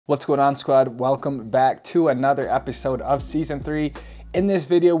What's going on, squad? Welcome back to another episode of season 3. In this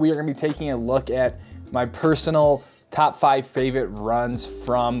video, we are going to be taking a look at my personal top 5 favorite runs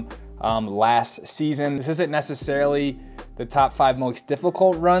from last season. This isn't necessarily the top 5 most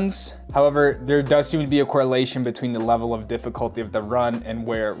difficult runs. However, there does seem to be a correlation between the level of difficulty of the run and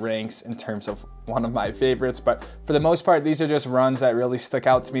where it ranks in terms of one of my favorites. But for the most part, these are just runs that really stuck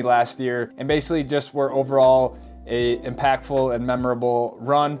out to me last year and basically just were overall a impactful and memorable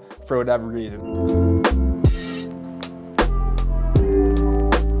run for whatever reason.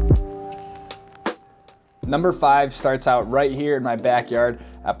 Number 5 starts out right here in my backyard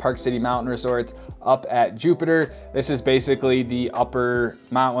at Park City Mountain Resort up at Jupiter. This is basically the upper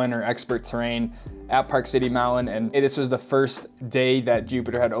mountain or expert terrain at Park City Mountain, and this was the first day that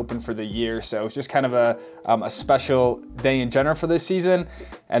Jupiter had opened for the year, so it's just kind of a special day in general for this season.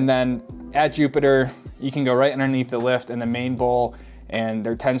 And then at Jupiter, you can go right underneath the lift in the main bowl, and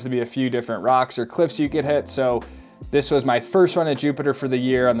there tends to be a few different rocks or cliffs you could hit. So this was my first run at Jupiter for the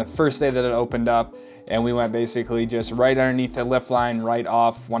year on the first day that it opened up, and we went basically just right underneath the lift line, right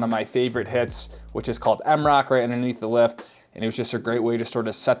off one of my favorite hits, which is called M-Rock, right underneath the lift. And it was just a great way to sort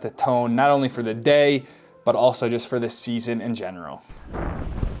of set the tone, not only for the day, but also just for the season in general.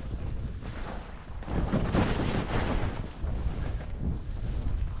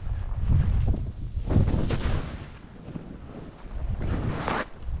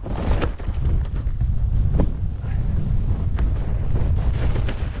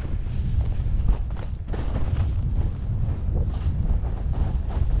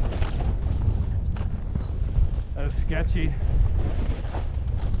 Sketchy.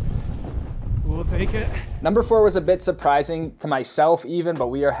 We'll take it. Number 4 was a bit surprising to myself even, but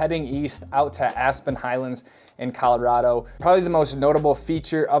we are heading east out to Aspen Highlands in Colorado. Probably the most notable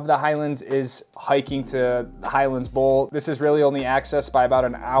feature of the Highlands is hiking to the Highlands Bowl. This is really only accessed by about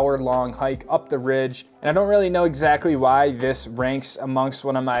an hour-long hike up the ridge, and I don't really know exactly why this ranks amongst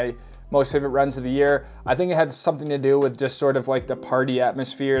one of my most favorite runs of the year. I think it had something to do with just sort of like the party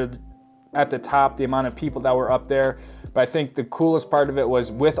atmosphere at the top, the amount of people that were up there. But I think the coolest part of it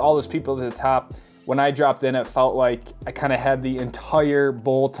was with all those people at the top, when I dropped in, it felt like I kind of had the entire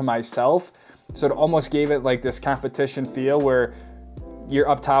bowl to myself. So it almost gave it like this competition feel where you're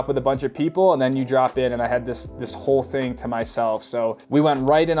up top with a bunch of people and then you drop in, and I had this whole thing to myself. So we went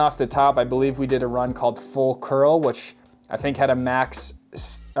right in off the top. I believe we did a run called Full Curl, which I think had a max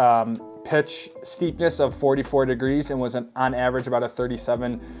pitch steepness of 44 degrees and was on average about a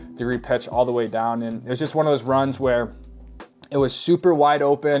 37-degree pitch all the way down. And it was just one of those runs where it was super wide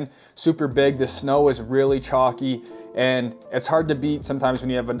open, super big. The snow was really chalky, and it's hard to beat sometimes when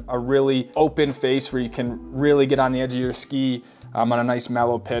you have a really open face where you can really get on the edge of your ski on a nice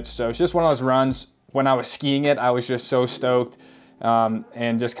mellow pitch. So it's just one of those runs. When I was skiing it, I was just so stoked,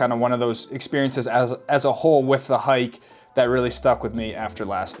 and just kind of one of those experiences as a whole with the hike that really stuck with me after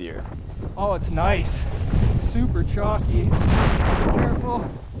last year. Oh, it's nice. Super chalky. Be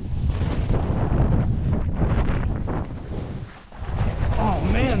careful. Oh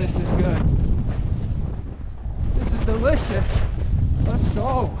man, this is good. This is delicious. Let's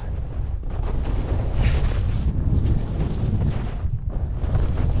go.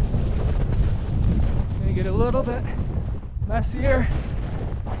 Gonna get a little bit messier.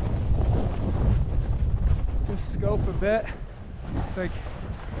 Just scope a bit. Looks like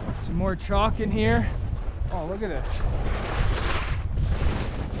some more chalk in here. Oh, look at this.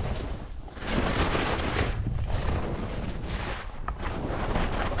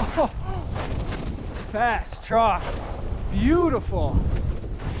 Oh, fast chalk. Beautiful.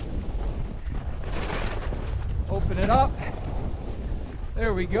 Open it up.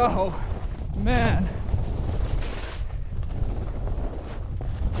 There we go. Man.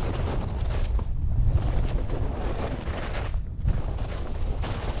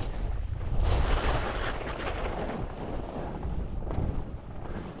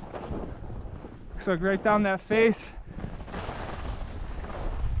 So right down that face.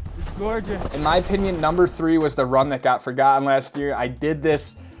 It's gorgeous. In my opinion, number 3 was the run that got forgotten last year. I did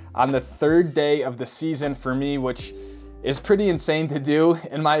this on the 3rd day of the season for me, which is pretty insane to do,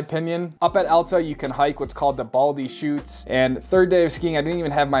 in my opinion. Up at Alta, you can hike what's called the Baldy Chutes. And 3rd day of skiing, I didn't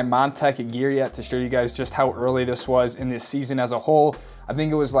even have my Montec gear yet to show you guys just how early this was in this season as a whole. I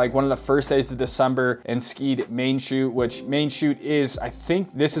think it was like one of the first days of December, and skied Main Chute, which Main Chute is, I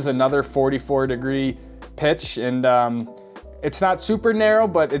think this is another 44-degree pitch. And it's not super narrow,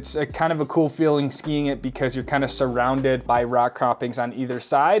 but it's a kind of a cool feeling skiing it because you're kind of surrounded by rock croppings on either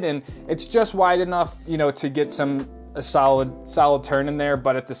side. And it's just wide enough, you know, to get some a solid turn in there,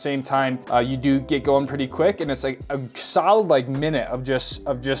 but at the same time, you do get going pretty quick, and it's like a solid like minute of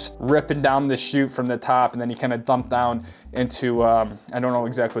just ripping down the chute from the top, and then you kind of dump down into, I don't know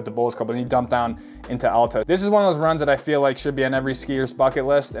exactly what the bowl is called, but you dump down into Alta. This is one of those runs that I feel like should be on every skier's bucket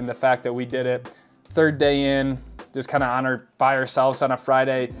list, and the fact that we did it third day in, just kind of honored by ourselves on a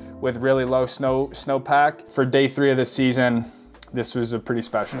Friday with really low snowpack. For day 3 of the season, this was a pretty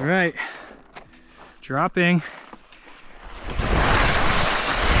special. All right, dropping.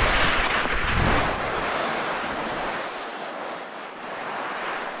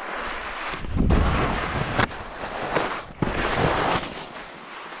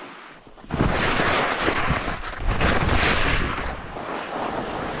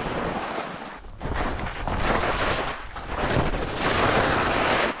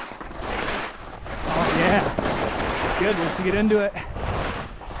 Good, once you get into it.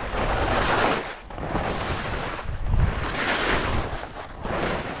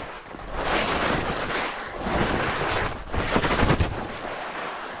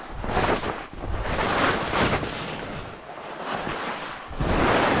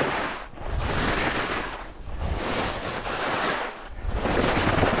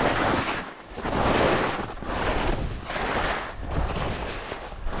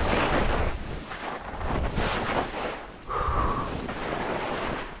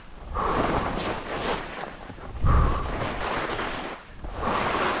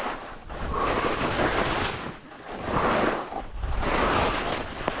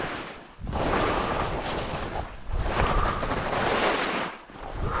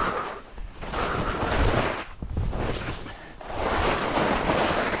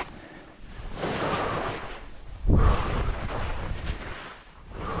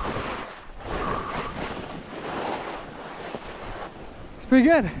 Pretty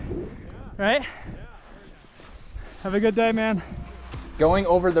good, right? Have a good day, man. Going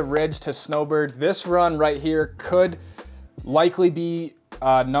over the ridge to Snowbird, this run right here could likely be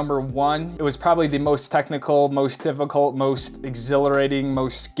number 1. It was probably the most technical, most difficult, most exhilarating,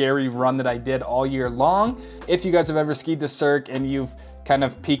 most scary run that I did all year long. If you guys have ever skied the Cirque and you've kind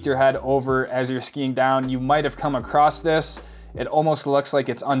of peeked your head over as you're skiing down, you might have come across this. It almost looks like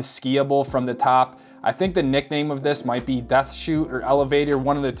it's unskiable from the top. I think the nickname of this might be Death Chute or Elevator,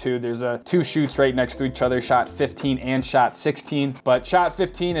 one of the two. There's 2 chutes right next to each other, shot 15 and shot 16. But shot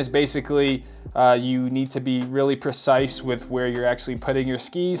 15 is basically you need to be really precise with where you're actually putting your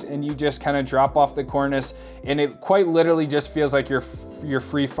skis, and you just kind of drop off the cornice, and it quite literally just feels like you're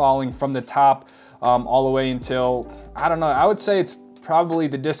free falling from the top all the way until, I don't know, I would say it's probably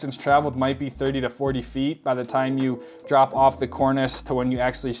the distance traveled might be 30 to 40 feet by the time you drop off the cornice to when you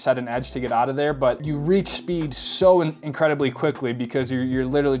actually set an edge to get out of there. But you reach speed so incredibly quickly because you're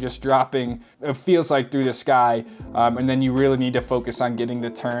literally just dropping, it feels like, through the sky. And then you really need to focus on getting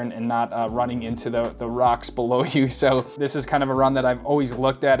the turn and not running into the rocks below you. So this is kind of a run that I've always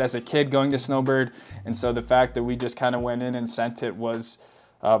looked at as a kid going to Snowbird. And so the fact that we just kind of went in and sent it was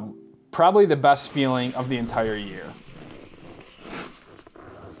probably the best feeling of the entire year.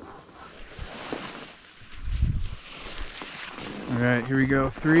 All right, here we go.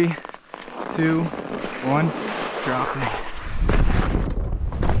 3, 2, 1, dropping.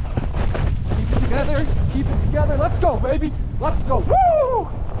 Keep it together, keep it together. Let's go, baby. Let's go. Woo!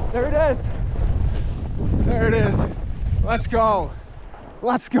 There it is. There it is. Let's go.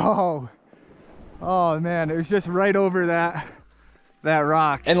 Let's go. Oh man, it was just right over that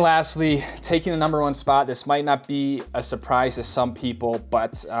rock. And lastly, taking the number 1 spot. This might not be a surprise to some people,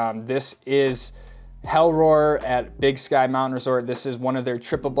 but this is Hell Roar at Big Sky Mountain Resort. This is one of their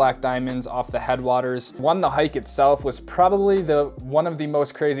triple black diamonds off the headwaters. The hike itself was probably one of the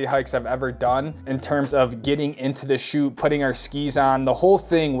most crazy hikes I've ever done in terms of getting into the chute, putting our skis on. The whole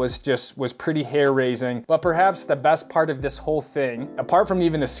thing was pretty hair raising. But perhaps the best part of this whole thing, apart from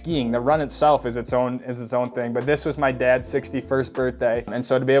even the skiing, the run itself is its own thing. But this was my dad's 61st birthday, and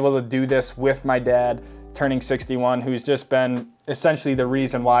so to be able to do this with my dad, turning 61, who's just been essentially the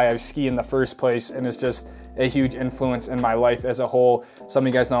reason why I ski in the first place, and is just a huge influence in my life as a whole. Some of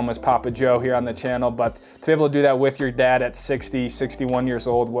you guys know him as Papa Joe here on the channel, but to be able to do that with your dad at 60, 61 years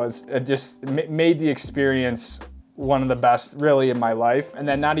old was just made the experience one of the best really in my life. And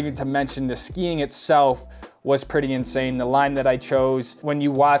then not even to mention the skiing itself was pretty insane. The line that I chose, when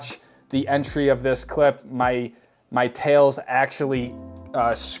you watch the entry of this clip, my tails actually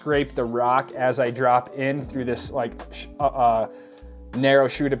scrape the rock as I drop in through this like narrow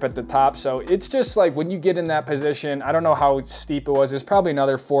chute up at the top. So it's just like when you get in that position, I don't know how steep it was. It's probably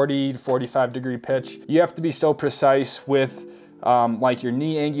another 40 to 45 degree pitch. You have to be so precise with like your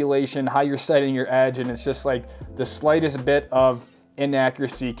knee angulation, how you're setting your edge, and it's just like the slightest bit of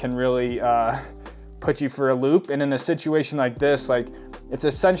inaccuracy can really put you for a loop. And in a situation like this, like it's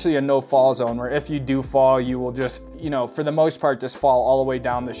essentially a no fall zone where if you do fall, you will just, you know, for the most part, just fall all the way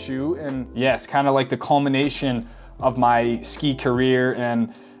down the chute. And yeah, it's kind of like the culmination of my ski career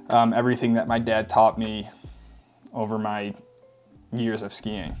and everything that my dad taught me over my years of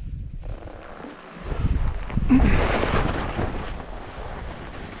skiing.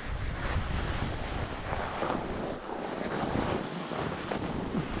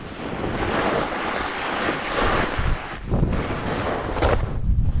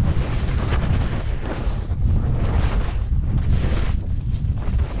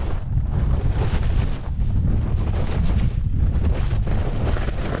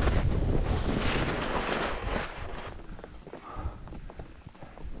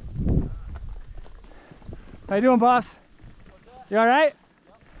 How you doing, boss? You all right?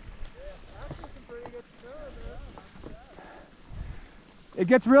 It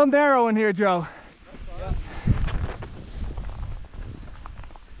gets real narrow in here, Joe.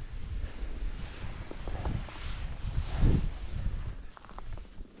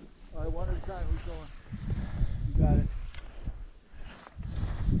 All right, one at a time. Who's going? You got it.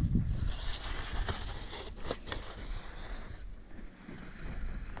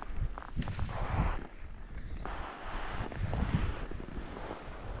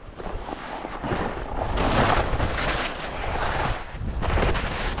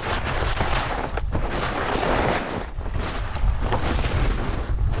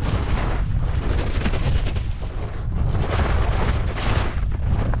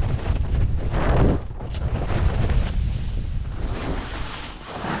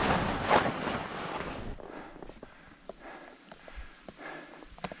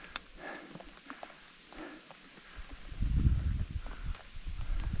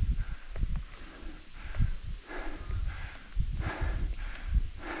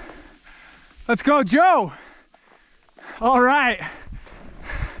 Let's go, Joe. All right.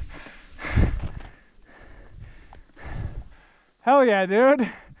 Hell yeah, dude.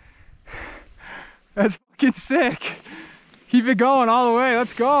 That's fucking sick. Keep it going all the way.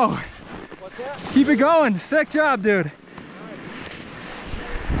 Let's go. What's that? Keep it going. Sick job, dude.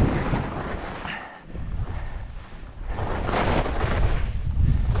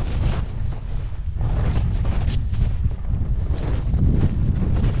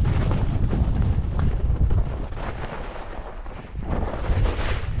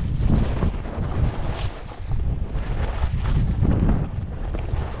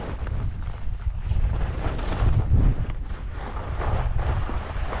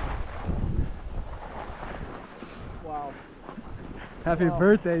 Wow. Happy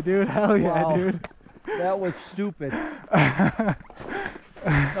birthday, dude. Hell yeah, Wow. dude. That was stupid.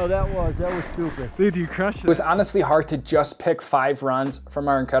 No, that was stupid. Dude, you crushed It it. was honestly hard to just pick 5 runs from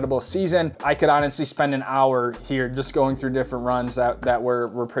our incredible season. I could honestly spend an hour here just going through different runs that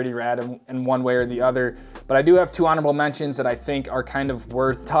were pretty rad in one way or the other. But I do have 2 honorable mentions that I think are kind of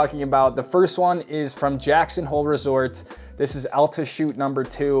worth talking about. The first one is from Jackson Hole Resort. This is Alta Chute number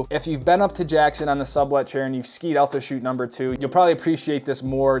 2. If you've been up to Jackson on the sublet chair and you've skied Alta Chute number 2, you'll probably appreciate this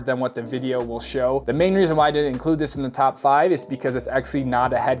more than what the video will show. The main reason why I didn't include this in the top 5 is because it's actually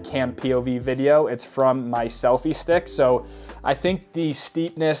not a head cam POV video. It's from my selfie stick. So I think the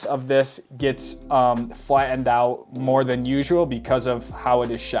steepness of this gets flattened out more than usual because of how it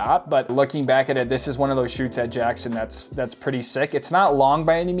is shot. But looking back at it, this is one of those chutes at Jackson that's pretty sick. It's not long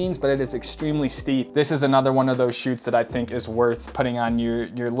by any means, but it is extremely steep. This is another one of those chutes that I think is worth putting on your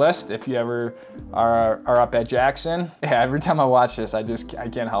list if you ever are up at Jackson. Yeah, every time I watch this, I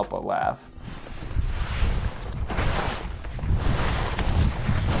can't help but laugh.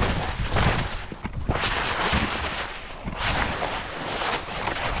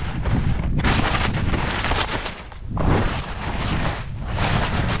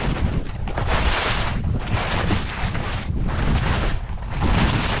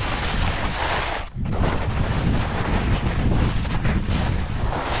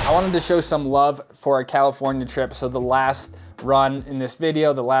 I wanted to show some love for our California trip. So the last run in this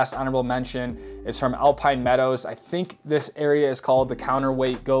video, the last honorable mention is from Alpine Meadows. I think this area is called the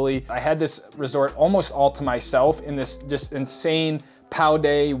Counterweight Gully. I had this resort almost all to myself in this just insane pow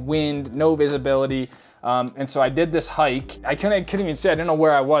day, wind, no visibility. And so I did this hike. I couldn't even say, I didn't know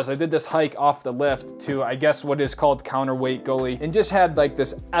where I was. I did this hike off the lift to, I guess, what is called Counterweight Gully, and just had like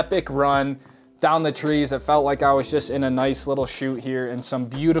this epic run down the trees. It felt like I was just in a nice little chute here in some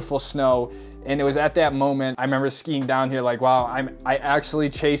beautiful snow. And it was at that moment, I remember skiing down here like, wow, I actually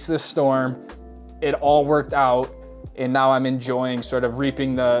chased this storm. It all worked out. And now I'm enjoying sort of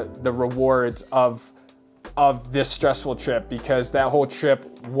reaping the rewards of this stressful trip, because that whole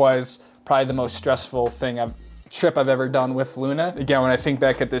trip was probably the most stressful trip I've ever done with Luna. Again, when I think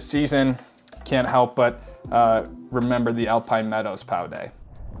back at this season, can't help but remember the Alpine Meadows POW day.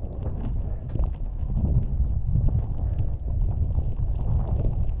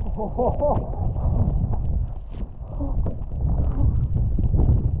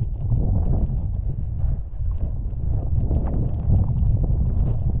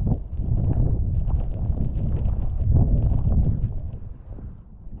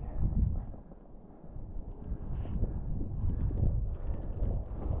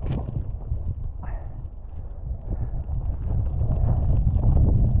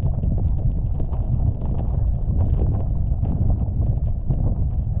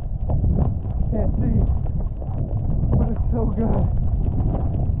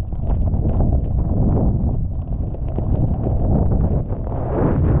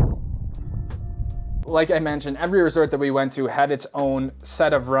 Like I mentioned, every resort that we went to had its own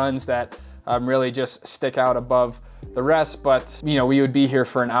set of runs that really just stick out above the rest. But you know, we would be here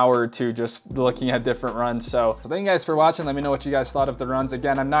for an hour or two just looking at different runs. So thank you guys for watching. Let me know what you guys thought of the runs.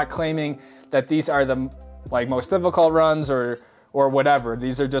 Again, I'm not claiming that these are the most difficult runs or whatever.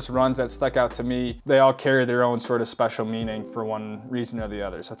 These are just runs that stuck out to me. They all carry their own sort of special meaning for one reason or the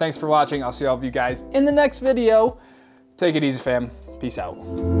other. So thanks for watching. I'll see all of you guys in the next video. Take it easy, fam. Peace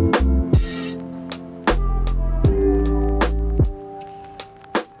out.